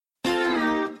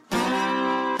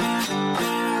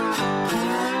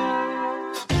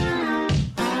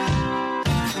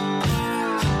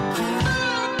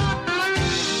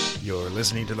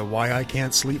listening to the Why I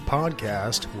Can't Sleep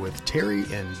podcast with Terry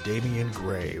and Damian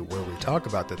Gray, where we talk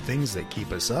about the things that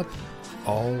keep us up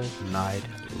all night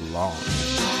long.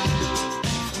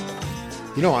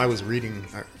 You know, I was reading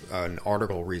an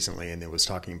article recently, and it was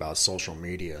talking about social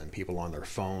media and people on their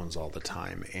phones all the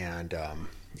time, and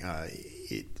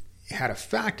it had a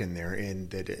fact in there,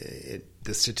 and that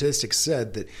the statistics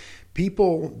said that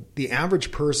people, the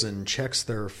average person, checks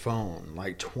their phone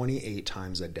like 28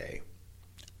 times a day.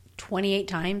 28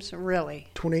 times? Really?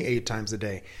 28 times a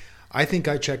day. I think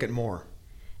I check it more.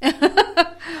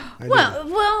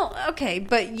 Well, okay,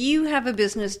 but you have a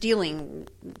business dealing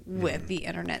with the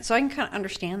internet, so I can kind of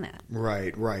understand that.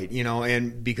 Right. You know,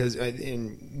 and because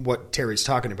in what Terry's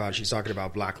talking about, she's talking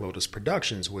about Black Lotus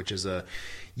Productions, which is a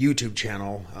YouTube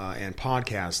channel and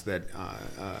podcast that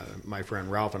my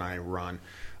friend Ralph and I run.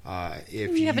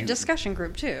 If you have a discussion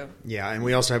group too. Yeah, and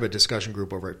we also have a discussion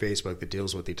group over at Facebook that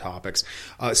deals with the topics.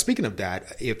 Speaking of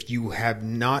that, if you have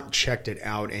not checked it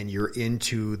out and you're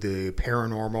into the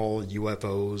paranormal,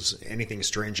 UFOs, anything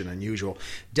strange and unusual,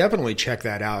 definitely check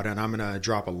that out. And I'm going to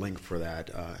drop a link for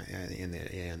that in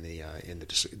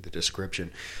the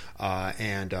description.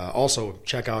 And also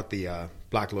check out the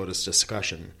Black Lotus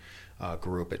discussion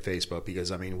group at Facebook,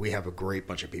 because I mean we have a great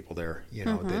bunch of people there, you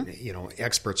know, that,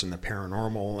 experts in the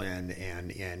paranormal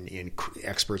and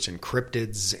experts in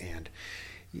cryptids and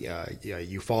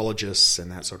ufologists and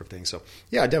that sort of thing. So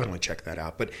yeah, definitely check that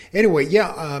out. But anyway,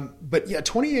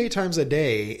 28 times a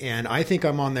day, and I think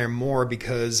I'm on there more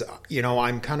because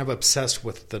I'm kind of obsessed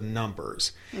with the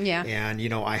numbers. Yeah,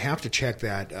 and I have to check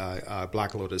that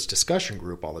Black Lotus discussion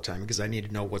group all the time because I need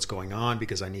to know what's going on,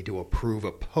 because I need to approve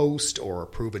a post or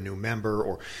approve a new member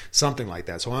or something like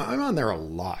that. So I'm on there a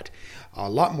lot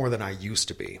more than I used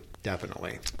to be.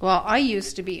 Definitely. Well, I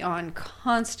used to be on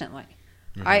constantly.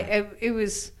 It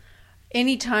was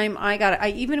anytime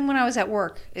even when I was at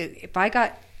work, if I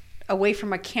got away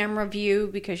from a camera view,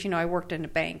 because I worked in a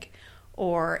bank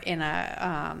or in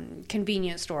a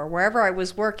convenience store, wherever I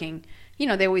was working,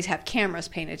 they always have cameras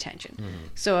paying attention.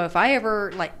 So if I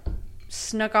ever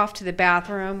snuck off to the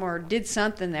bathroom or did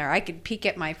something there, I could peek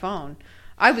at my phone.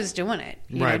 I was doing it.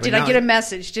 Did I get a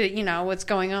message? What's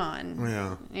going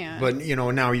on? Yeah. But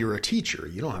now you're a teacher.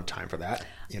 You don't have time for that.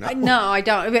 No, I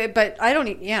don't. But I don't.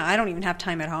 I don't even have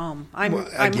time at home. I'm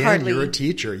hardly. You're a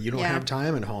teacher. You don't have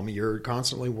time at home. You're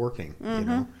constantly working.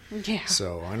 Yeah.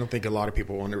 So I don't think a lot of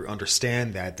people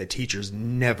understand that the teachers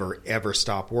never ever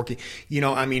stop working.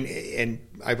 I mean, and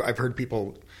I've heard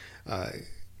people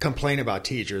complain about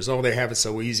teachers. Oh, they have it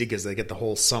so easy because they get the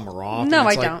whole summer off. No,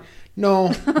 I don't. No,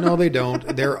 they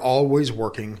don't. They're always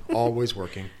working. Always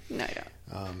working. No, I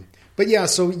don't. But yeah,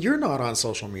 so you're not on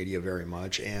social media very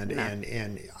much, and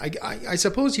I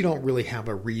suppose you don't really have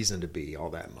a reason to be all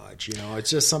that much. It's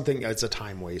just something. It's a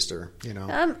time waster.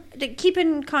 To keep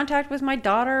in contact with my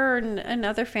daughter and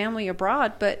other family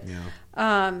abroad, but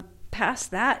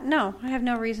past that, no, I have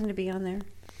no reason to be on there.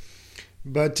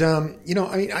 But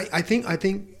I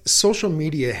think social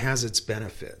media has its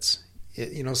benefits.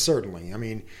 Certainly. I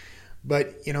mean,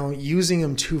 but using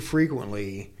them too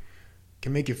frequently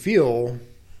can make you feel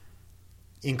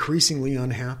increasingly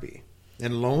unhappy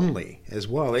and lonely as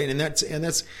well, and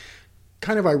that's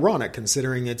kind of ironic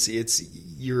considering it's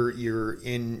you're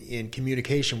in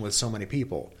communication with so many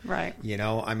people, right?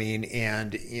 I mean,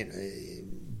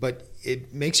 but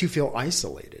it makes you feel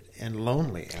isolated and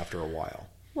lonely after a while.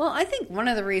 Well, I think one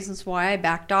of the reasons why I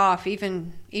backed off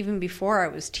even before I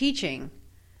was teaching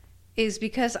is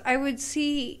because I would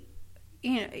see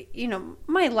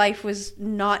my life was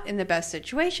not in the best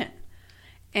situation.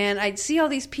 And I'd see all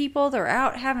these people, they're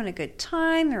out having a good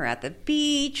time, they're at the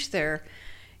beach, they're,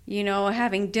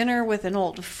 having dinner with an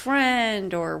old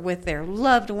friend or with their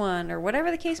loved one or whatever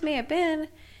the case may have been.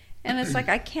 And it's like,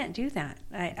 I can't do that.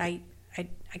 I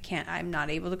can't, I'm not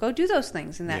able to go do those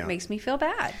things. And that makes me feel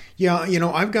bad. Yeah,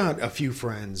 I've got a few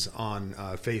friends on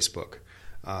Facebook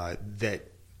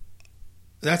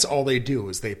that's all they do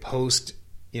is they post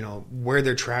where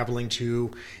they're traveling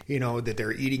to, that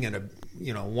they're eating at a,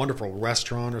 wonderful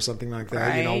restaurant or something like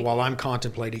that, right. While I'm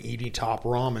contemplating eating top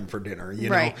ramen for dinner,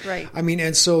 Right. I mean,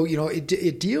 and so,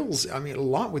 it deals, a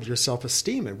lot with your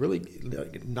self-esteem. It really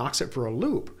knocks it for a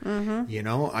loop,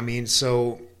 I mean,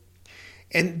 so,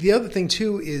 and the other thing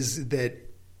too is that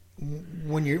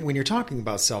when you're talking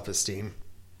about self-esteem,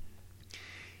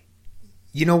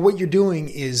 what you're doing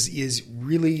is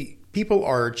really, people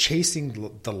are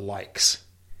chasing the likes.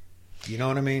 You know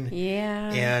what I mean?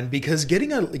 Yeah. And because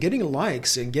getting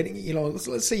likes and getting,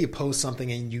 let's say you post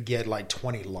something and you get like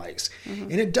 20 likes,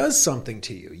 and it does something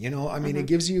to you. I mean, it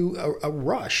gives you a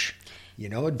rush, a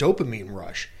dopamine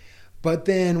rush. But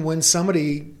then when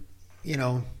somebody, you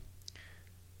know,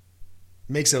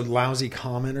 makes a lousy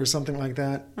comment or something like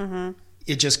that,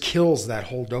 it just kills that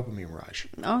whole dopamine rush.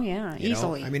 Oh yeah,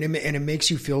 easily. I mean, and it makes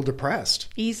you feel depressed.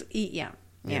 Yeah.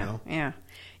 You know? Yeah.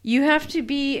 You have to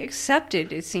be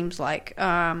accepted, it seems like.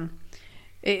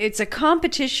 It's a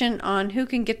competition on who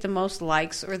can get the most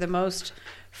likes or the most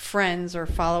friends or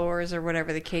followers or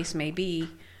whatever the case may be.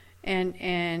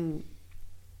 And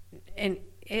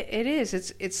it is.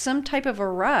 It's some type of a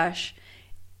rush,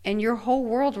 and your whole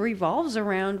world revolves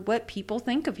around what people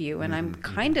think of you. And I'm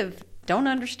kind of don't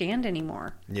understand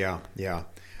anymore. Yeah.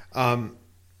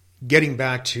 Getting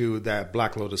back to that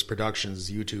Black Lotus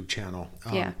Productions YouTube channel.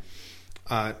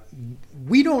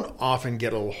 We don't often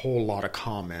get a whole lot of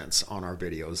comments on our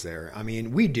videos there. I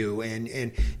mean, we do,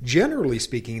 and generally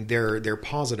speaking, they're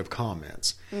positive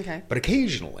comments. Okay. But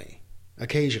occasionally,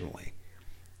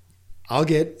 I'll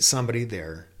get somebody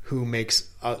there who makes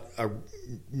a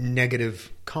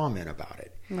negative comment about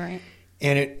it. Right.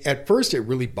 And at first, it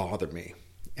really bothered me.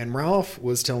 And Ralph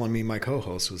was telling me, my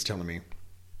co-host was telling me,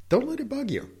 don't let it bug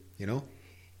you. You know,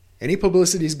 any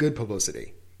publicity is good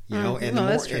publicity. You know, and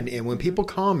and when people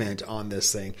comment on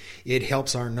this thing, it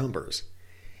helps our numbers.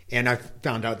 And I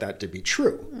found out that to be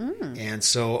true. And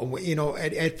so, you know,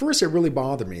 at first it really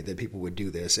bothered me that people would do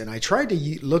this. And I tried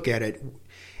to look at it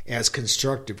as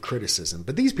constructive criticism,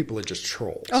 but these people are just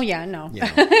trolls. Oh yeah, no, you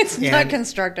know? it's not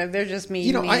constructive. They're just mean.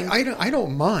 You know, I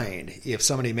don't mind if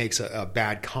somebody makes a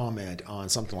bad comment on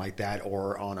something like that,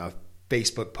 or on a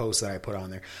Facebook post that I put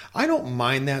on there. I don't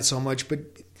mind that so much, but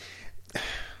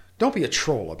don't be a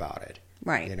troll about it.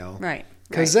 Right. You know? Right.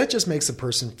 Because that just makes the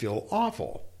person feel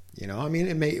awful. You know, I mean,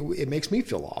 it makes me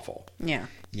feel awful. Yeah.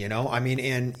 You know, I mean,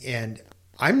 and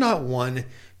I'm not one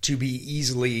to be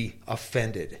easily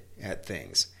offended at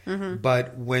things.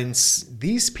 But when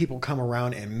these people come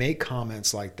around and make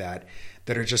comments like that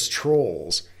are just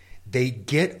trolls, they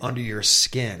get under your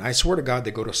skin. I swear to God,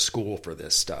 they go to school for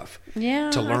this stuff. Yeah.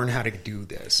 To learn how to do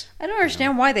this. I don't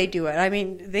understand why they do it. I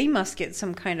mean, they must get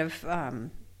some kind of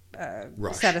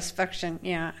satisfaction,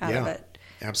 out of it.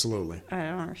 Absolutely. I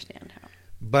don't understand how.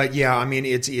 But yeah, I mean,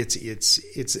 it's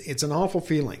an awful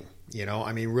feeling, you know.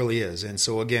 I mean, it really is. And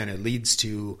so again, it leads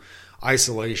to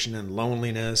isolation and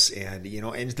loneliness, and you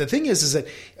know. And the thing is that,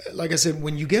 like I said,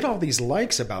 when you get all these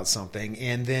likes about something,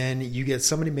 and then you get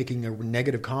somebody making a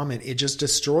negative comment, it just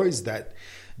destroys that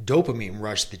dopamine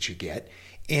rush that you get,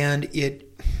 and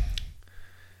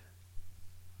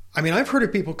I mean, I've heard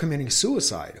of people committing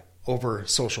suicide over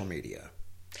social media.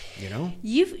 You know,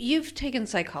 you've taken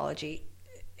psychology.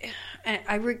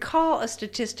 I recall a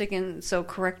statistic, and so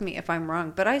correct me if I'm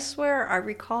wrong, but I swear I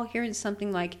recall hearing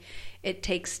something like it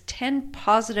takes 10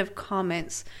 positive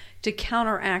comments to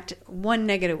counteract one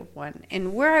negative one.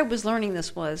 And where I was learning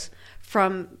this was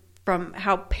from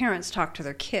how parents talk to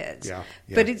their kids. Yeah.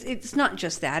 But it's not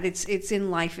just that. It's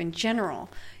in life in general.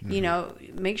 You know,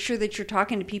 make sure that you're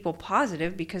talking to people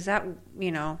positive, because that,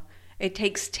 you know, it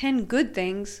takes 10 good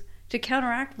things to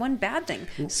counteract one bad thing.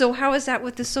 So how is that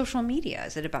with the social media?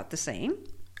 Is it about the same?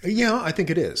 Yeah, I think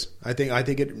it is. I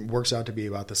think it works out to be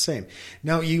about the same.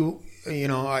 Now, you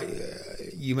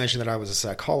mentioned that I was a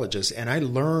psychologist, and I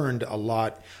learned a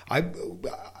lot. I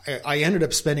ended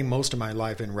up spending most of my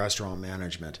life in restaurant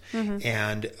management,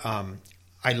 and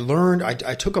I learned.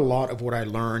 I took a lot of what I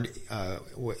learned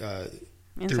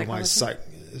through my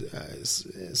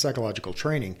psychological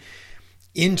training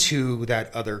into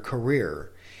that other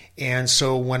career. And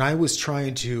so when I was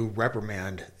trying to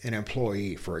reprimand an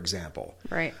employee, for example,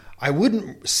 right, I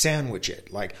wouldn't sandwich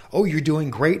it like, oh, you're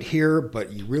doing great here,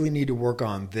 but you really need to work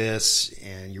on this,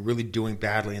 and you're really doing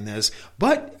badly in this.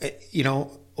 But, you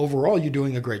know, overall, you're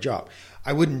doing a great job.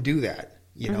 I wouldn't do that.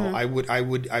 You know, I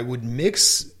would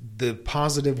mix the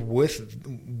positive with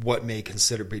what may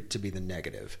consider to be the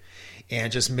negative,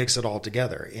 and just mix it all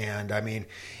together. And I mean,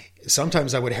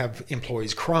 sometimes I would have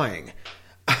employees crying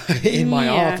in my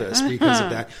office because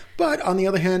of that. But on the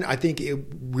other hand, I think it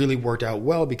really worked out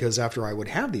well, because after I would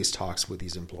have these talks with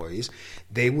these employees,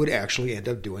 they would actually end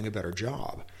up doing a better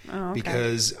job. Oh, okay.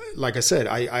 Because, like I said,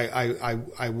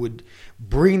 I would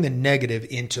bring the negative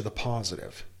into the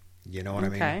positive. You know what I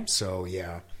mean? So,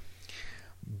 yeah.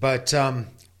 But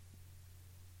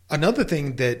another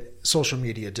thing that social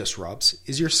media disrupts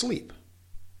is your sleep.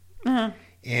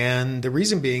 And the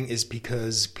reason being is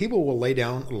because people will lay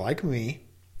down, like me,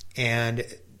 and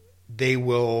they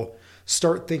will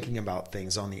start thinking about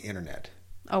things on the internet.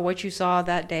 Oh, what you saw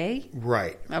that day?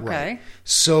 Right. Okay. Right.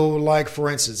 So, like, for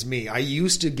instance, me, I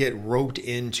used to get roped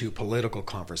into political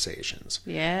conversations.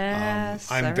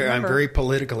 Yes. I'm very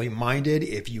politically minded.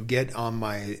 If you get on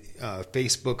my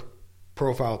Facebook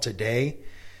profile today,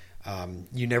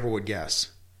 you never would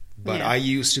guess. But Yeah. I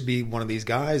used to be one of these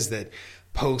guys that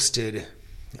posted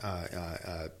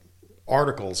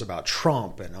articles about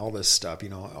Trump and all this stuff,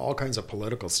 all kinds of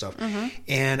political stuff.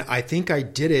 And I think I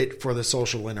did it for the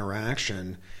social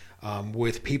interaction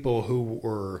with people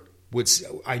who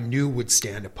I knew would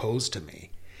stand opposed to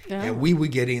me. Yeah. And we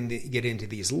would get into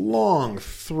these long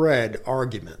thread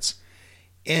arguments.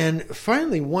 And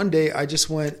finally, one day I just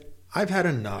went, I've had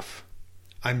enough.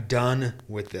 I'm done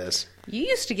with this. You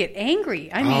used to get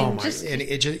angry. I mean, and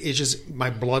it just my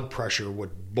blood pressure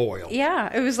would boil.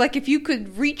 Yeah, it was like if you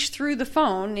could reach through the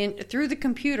phone and through the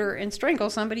computer and strangle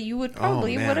somebody, you would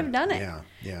probably would have done it.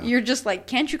 Yeah. You're just like,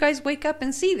 can't you guys wake up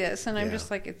and see this? And I'm Yeah.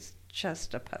 just like, it's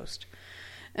just a post.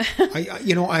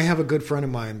 I have a good friend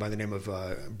of mine by the name of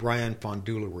Brian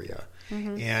Fonduleria,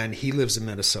 and he lives in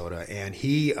Minnesota, and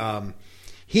he and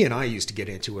I used to get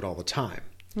into it all the time.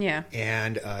 Yeah.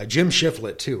 And Jim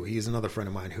Shiflett too. He's another friend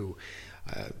of mine who,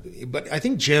 but I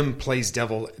think Jim plays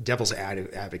devil's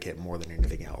advocate more than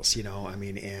anything else. I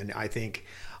mean, and I think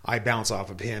I bounce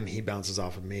off of him, he bounces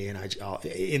off of me, and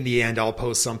in the end I'll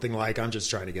post something like, "I'm just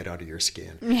trying to get under your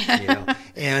skin,"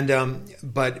 And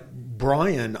but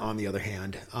Brian, on the other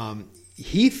hand,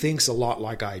 he thinks a lot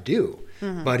like I do,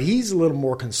 but he's a little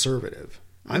more conservative.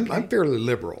 I'm fairly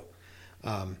liberal,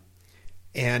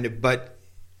 but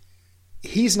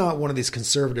he's not one of these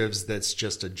conservatives that's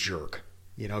just a jerk.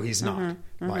 He's not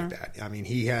like that. I mean,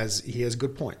 he has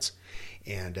good points.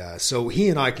 And so he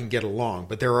and I can get along.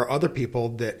 But there are other people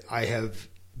that I have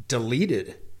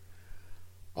deleted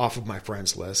off of my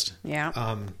friends list. Yeah.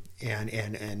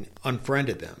 And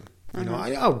unfriended them.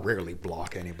 I'll rarely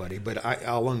block anybody, but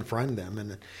I'll unfriend them.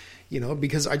 And,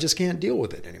 because I just can't deal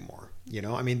with it anymore.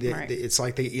 I mean, it's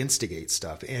like they instigate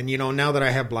stuff. And, now that I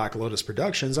have Black Lotus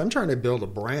Productions, I'm trying to build a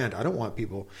brand. I don't want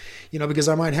people, because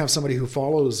I might have somebody who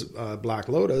follows Black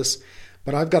Lotus,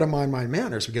 but I've got to mind my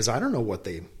manners because I don't know what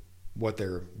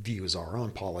their views are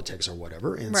on politics or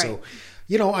whatever. And so,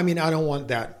 I mean, I don't want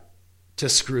that to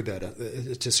screw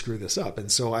this up.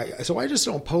 And so I just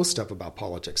don't post stuff about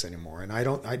politics anymore. And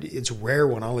it's rare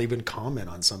when I'll even comment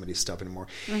on somebody's stuff anymore.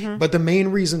 But the main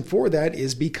reason for that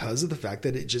is because of the fact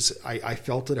that I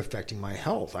felt it affecting my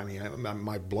health. I mean,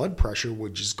 my blood pressure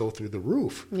would just go through the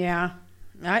roof. Yeah.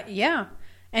 Yeah.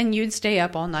 And you'd stay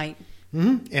up all night.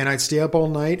 And I'd stay up all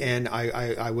night, and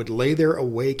I would lay there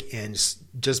awake and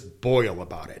just boil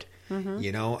about it,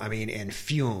 I mean, and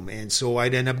fume. And so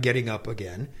I'd end up getting up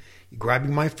again,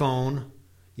 grabbing my phone,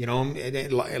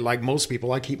 like most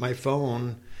people, I keep my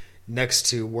phone next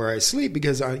to where I sleep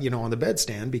because on the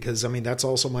bedstand, because I mean, that's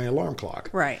also my alarm clock.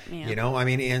 Right. Yeah. I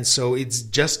mean, and so it's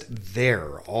just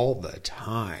there all the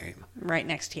time. Right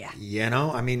next to you.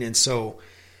 I mean, and so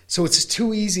it's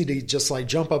too easy to just like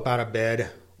jump up out of bed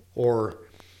or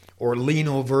lean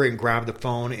over and grab the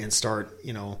phone and start,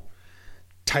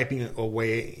 typing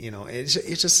away,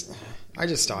 it's just, I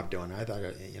just stopped doing it. I thought,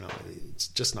 it's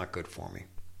just not good for me.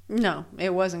 No,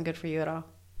 it wasn't good for you at all.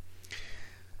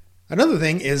 Another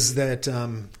thing is that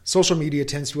social media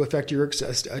tends to affect your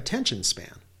attention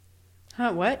span.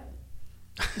 Huh? What?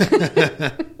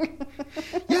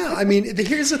 Yeah, I mean,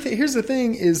 here's the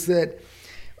thing is that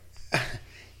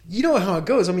you know how it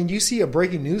goes. I mean, you see a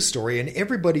breaking news story and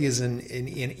everybody is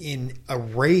in a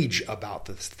rage about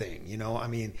this thing. I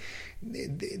mean,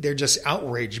 they're just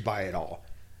outraged by it all.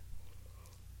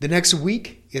 The next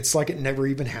week, it's like it never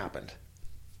even happened.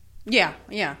 Yeah.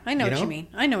 I know what you mean.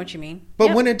 I know what you mean.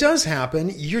 But when it does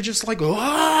happen, you're just like,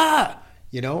 ah,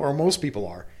 or most people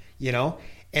are,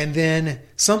 and then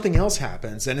something else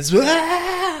happens and it's,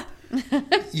 ah,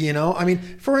 I mean,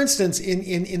 for instance,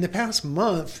 in the past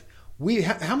month,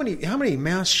 how many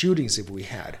mass shootings have we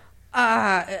had?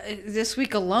 This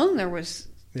week alone, there was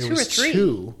two or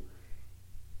three.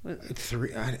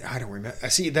 Three. I don't remember.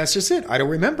 See, that's just it. I don't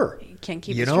remember. You can't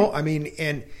keep it straight. I mean,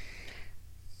 and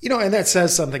that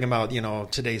says something about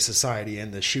today's society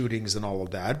and the shootings and all of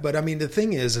that. But I mean, the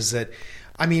thing is that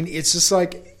I mean, it's just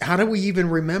like, how do we even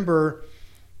remember?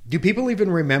 Do people even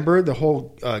remember the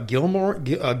whole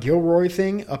Gilroy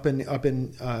thing up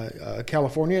in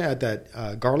California at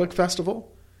that garlic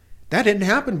festival? That didn't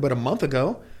happen but a month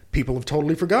ago. People have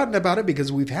totally forgotten about it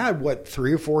because we've had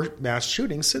 3 or 4 mass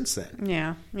shootings since then.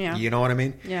 Yeah. You know what I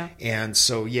mean? Yeah. And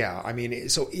so I mean,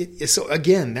 so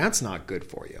again, that's not good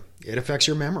for you. It affects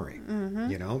your memory.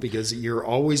 Because you're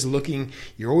always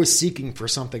seeking for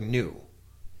something new.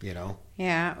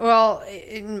 Yeah. Well,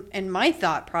 in my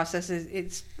thought process is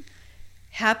it's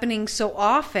happening so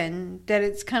often that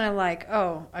it's kind of like,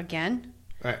 oh, again?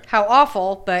 Right. How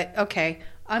awful, but okay.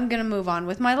 I'm going to move on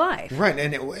with my life. Right.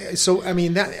 And so, I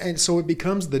mean, so it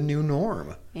becomes the new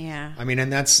norm. Yeah. I mean,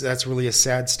 and that's really a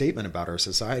sad statement about our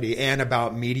society and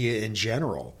about media in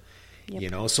general. Yep. You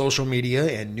know, social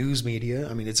media and news media.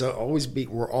 I mean,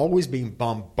 we're always being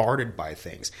bombarded by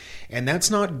things, and that's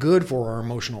not good for our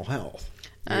emotional health.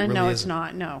 No, it's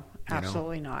not. No,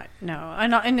 absolutely not. No,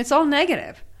 and it's all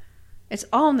negative. It's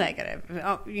all negative.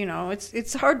 You know,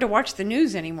 it's hard to watch the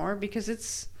news anymore because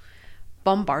it's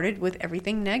bombarded with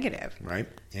everything negative. Right.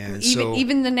 And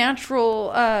even the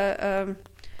natural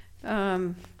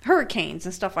hurricanes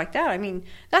and stuff like that. I mean,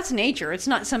 that's nature. It's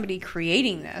not somebody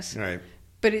creating this. Right.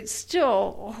 But it's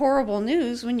still horrible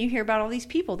news when you hear about all these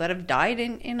people that have died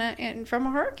from a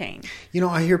hurricane. You know,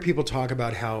 I hear people talk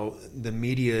about how the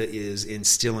media is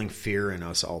instilling fear in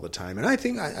us all the time, and I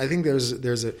think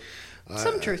there's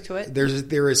some truth to it.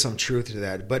 There is some truth to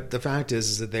that, but the fact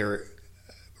is that they're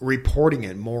reporting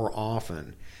it more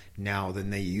often now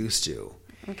than they used to.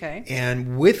 Okay.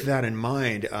 And with that in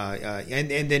mind,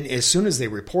 and then as soon as they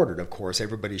report it, of course,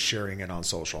 everybody's sharing it on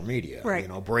social media. Right. You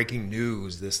know, breaking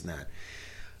news, this and that.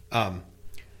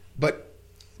 But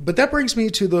that brings me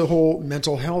to the whole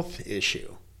mental health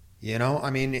issue. You know, I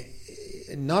mean,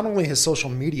 not only has social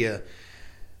media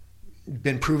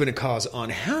been proven to cause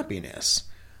unhappiness,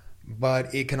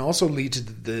 but it can also lead to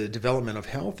the development of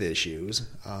health issues,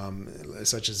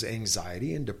 such as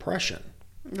anxiety and depression.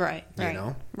 Right. You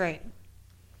know? Right.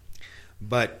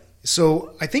 But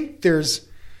so I think there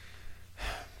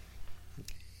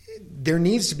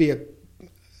needs to be a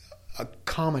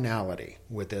commonality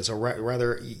with this, or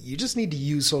rather, you just need to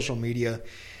use social media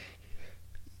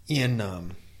in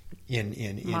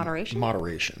moderation.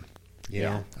 Moderation. You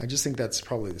know, I just think that's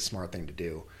probably the smart thing to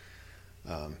do.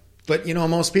 But you know,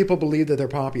 most people believe that their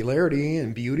popularity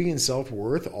and beauty and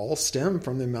self-worth all stem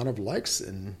from the amount of likes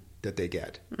that they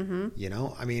get. Mm-hmm. You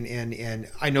know, I mean, and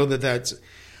I know that's.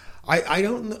 I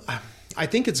don't know. I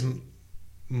think it's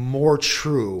more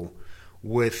true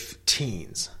with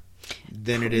teens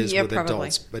than it is with probably.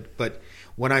 adults. But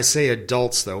when I say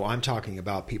adults, though, I'm talking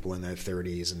about people in their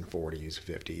 30s and 40s,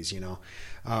 50s. You know,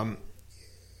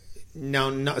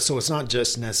 so it's not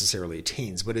just necessarily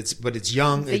teens, but it's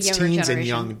young. It's teens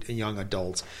generation. And young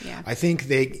adults. Yeah. I think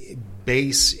they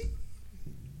base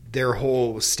their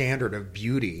whole standard of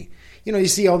beauty. You know, you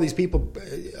see all these people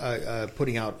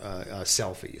putting out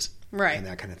selfies. Right. And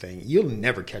that kind of thing. You'll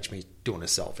never catch me doing a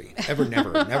selfie. Ever,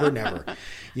 never, never.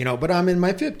 You know, but I'm in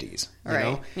my 50s. You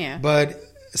know? Yeah. But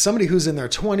somebody who's in their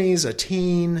 20s, a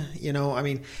teen, you know, I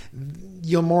mean,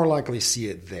 you'll more likely see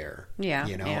it there. Yeah.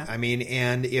 You know, yeah. I mean,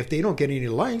 and if they don't get any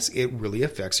likes, it really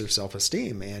affects their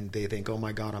self-esteem. And they think, oh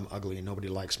my God, I'm ugly and nobody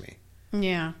likes me.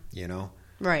 Yeah. You know?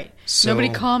 Right. So, nobody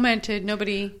commented.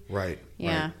 Nobody. Right.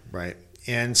 Yeah. Right.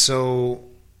 And so,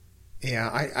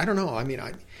 yeah, I don't know. I mean,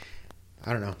 I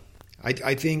don't know.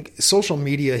 I think social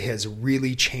media has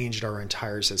really changed our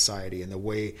entire society and the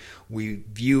way we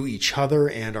view each other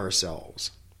and ourselves.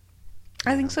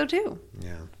 I think so too.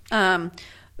 Yeah.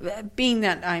 Being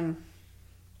that I'm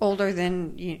older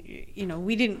than you know,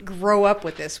 we didn't grow up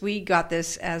with this. We got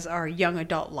this as our young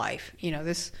adult life. You know,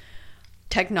 this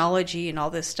technology and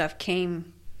all this stuff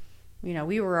came. You know,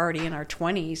 we were already in our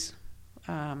 20s,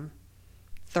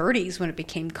 30s when it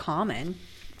became common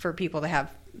for people to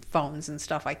have phones and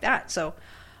stuff like that. So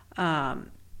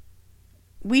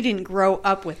we didn't grow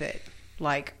up with it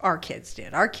like our kids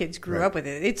did. Our kids grew up with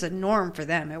it. It's a norm for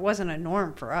them. It wasn't a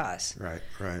norm for us. Right.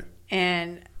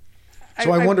 And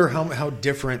so I wonder how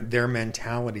different their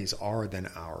mentalities are than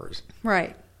ours.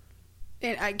 Right.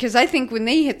 Because I think when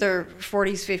they hit their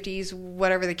 40s, 50s,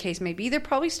 whatever the case may be, they're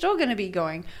probably still going to be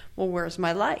going, well, where's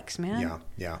my likes, man?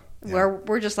 Yeah. Where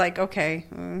we're just like, okay,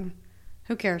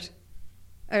 who cares?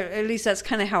 At least that's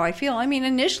kind of how I feel. I mean,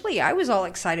 initially, I was all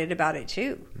excited about it,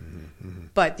 too. Mm-hmm.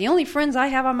 But the only friends I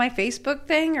have on my Facebook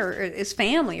thing is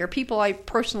family or people I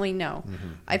personally know. Mm-hmm.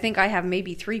 I think I have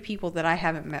maybe 3 people that I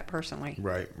haven't met personally.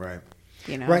 Right.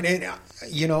 You know? Right, and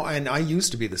you know, and I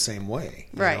used to be the same way.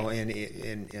 You right. know,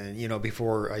 and you know,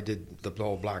 before I did the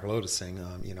whole Black Lotus thing,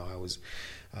 you know, I was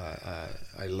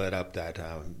I led up that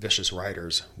Vicious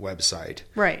Writers website,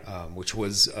 right? Which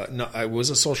was it was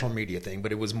a social media thing,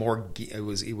 but it was more it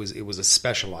was a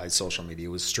specialized social media.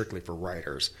 It was strictly for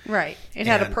writers, right? It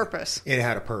had a purpose. It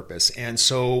had a purpose, and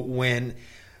so when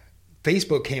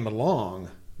Facebook came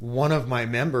along, one of my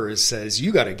members says,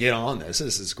 "You got to get on this.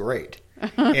 This is great."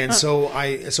 And so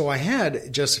I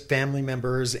had just family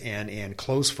members and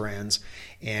close friends,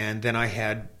 and then I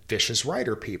had Vicious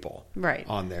Writer people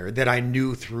on there that I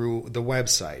knew through the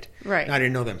website. Right. And I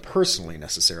didn't know them personally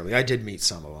necessarily. I did meet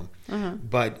some of them,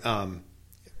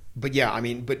 but yeah, I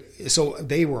mean, but so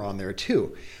they were on there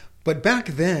too. But back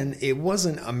then, it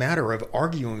wasn't a matter of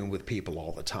arguing with people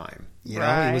all the time. You know,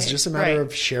 it was just a matter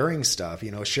of sharing stuff.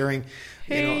 You know, sharing.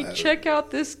 Hey, check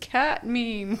out this cat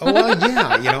meme. Oh well,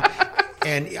 yeah, you know.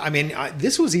 And I mean,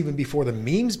 this was even before the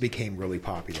memes became really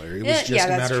popular. It was just a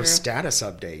matter of status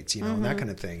updates, you know, and that kind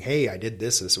of thing. Hey, I did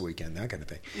this weekend, that kind of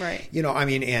thing. Right. You know, I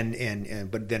mean, and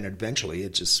but then eventually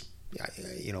it just,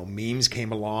 you know, memes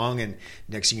came along, and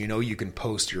next thing you know, you can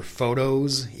post your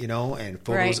photos, you know, and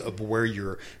photos of where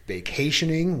you're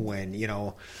vacationing when, you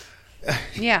know,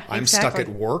 I'm stuck at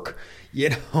work.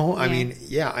 You know, I mean,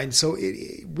 and so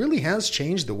it really has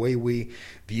changed the way we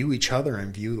view each other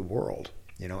and view the world.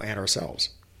 You know, and ourselves,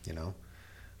 you know.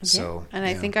 So, and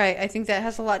I think that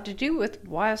has a lot to do with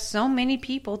why so many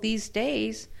people these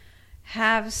days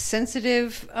have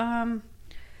sensitive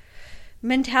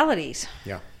mentalities.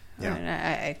 Yeah.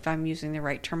 If I'm using the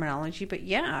right terminology, but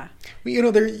yeah. Well, you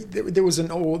know, there's an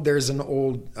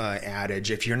old adage: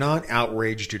 if you're not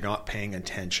outraged, you're not paying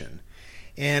attention.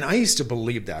 And I used to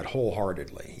believe that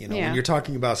wholeheartedly. You know, when you're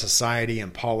talking about society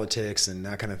and politics and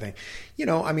that kind of thing, you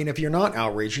know, I mean, if you're not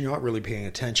outraged, you're not really paying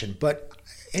attention. But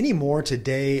anymore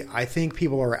today, I think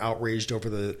people are outraged over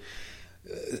the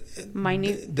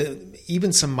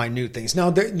even some minute things.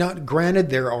 Now, granted,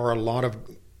 there are a lot of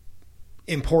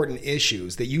important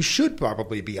issues that you should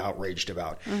probably be outraged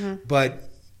about, but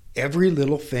every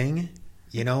little thing,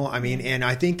 you know, I mean, and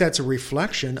I think that's a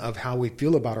reflection of how we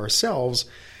feel about ourselves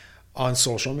on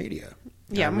social media.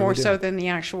 Yeah, really more so than the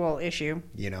actual issue.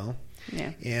 You know?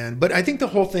 Yeah. But I think the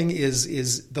whole thing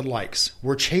is the likes.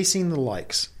 We're chasing the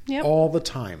likes all the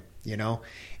time, you know?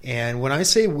 And when I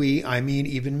say we, I mean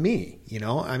even me, you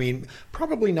know? I mean,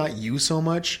 probably not you so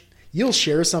much. You'll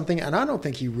share something, and I don't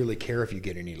think you really care if you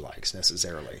get any likes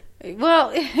necessarily.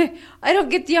 Well, I don't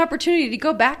get the opportunity to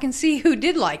go back and see who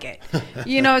did like it.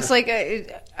 You know, it's like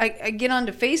I get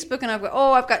onto Facebook and I've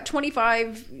got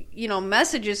 25, you know,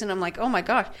 messages, and I'm like, oh my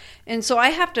gosh. And so I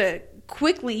have to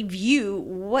quickly view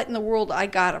what in the world I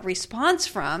got a response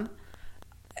from,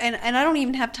 and I don't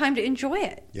even have time to enjoy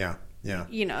it. Yeah.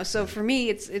 You know, so for me,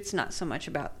 it's not so much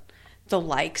about the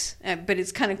likes, but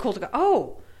it's kind of cool to go,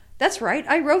 oh, that's right,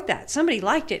 I wrote that. Somebody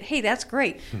liked it. Hey, that's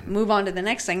great. Move on to the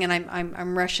next thing, and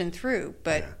I'm rushing through.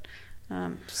 But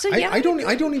I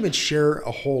don't even share a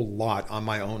whole lot on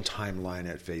my own timeline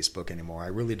at Facebook anymore. I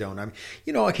really don't. I'm,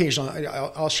 you know, occasionally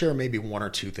I'll share maybe one or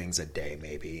two things a day,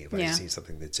 maybe if I see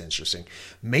something that's interesting.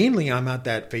 Mainly, I'm at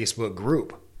that Facebook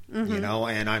group. You know,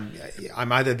 and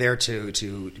I'm either there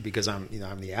to because I'm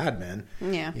the admin.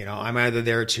 Yeah. You know, I'm either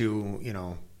there to, you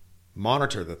know,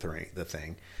 monitor the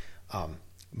thing.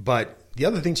 But the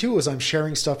other thing too is I'm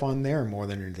sharing stuff on there more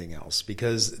than anything else,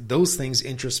 because those things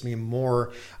interest me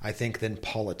more, I think, than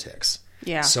politics.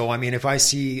 Yeah. So I mean, if I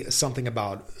see something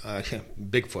about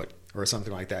Bigfoot or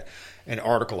something like that, an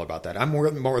article about that, I'm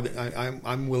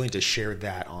I'm willing to share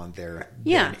that on there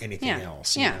than anything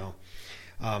else. You know.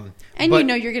 And you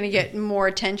know you're going to get more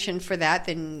attention for that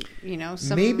than, you know,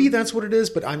 maybe that's what it is.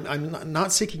 But I'm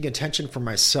not seeking attention for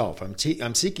myself.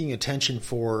 I'm seeking attention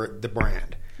for the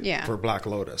brand. Yeah. For Black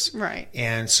Lotus. Right.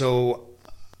 And so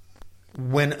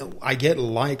when I get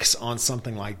likes on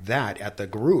something like that at the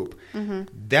group,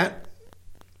 that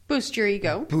boosts your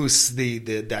ego, boosts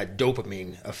that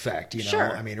dopamine effect. You know,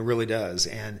 I mean, it really does.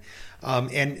 And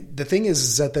the thing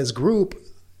is that this group,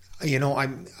 you know,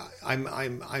 I'm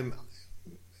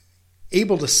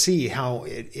able to see how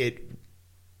it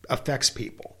affects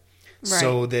people. Right.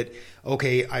 So that,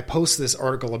 okay, I post this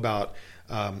article about,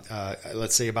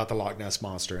 let's say about the Loch Ness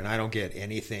Monster, and I don't get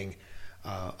anything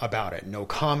about it. No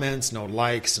comments, no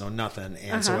likes, no nothing.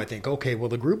 And so I think, okay, well,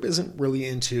 the group isn't really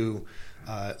into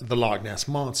the Loch Ness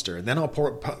Monster. Then I'll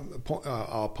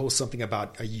post something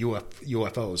about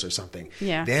UFOs or something.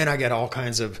 Yeah. Then I get all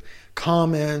kinds of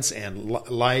comments and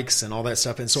likes and all that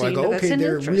stuff. And so I go, okay,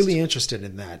 they're really interested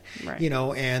in that. Right. You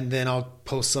know, and then I'll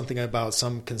post something about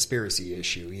some conspiracy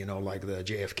issue, you know, like the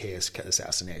JFK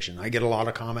assassination. I get a lot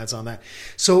of comments on that.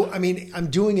 So, I mean, I'm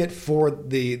doing it for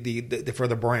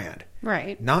the brand.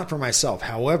 Right. Not for myself.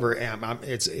 However,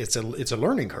 it's a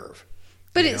learning curve.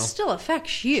 But it still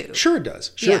affects you. Sure it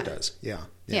does. It does. Yeah.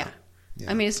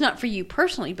 I mean, it's not for you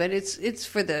personally, but it's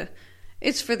for the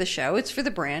show. It's for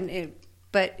the brand.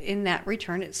 But in that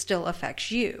return, it still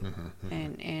affects you.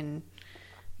 And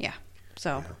yeah.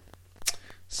 So. Yeah.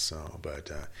 So,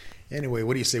 but anyway,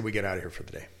 what do you say we get out of here for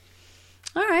the day?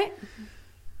 All right.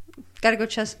 Got to go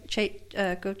check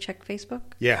Facebook.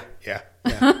 Yeah.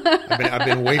 I've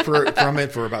been away from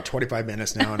it for about 25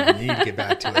 minutes now, and I need to get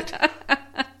back to it.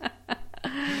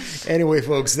 Anyway,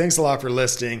 folks, thanks a lot for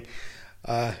listening.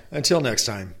 Until next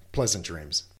time, pleasant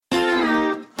dreams.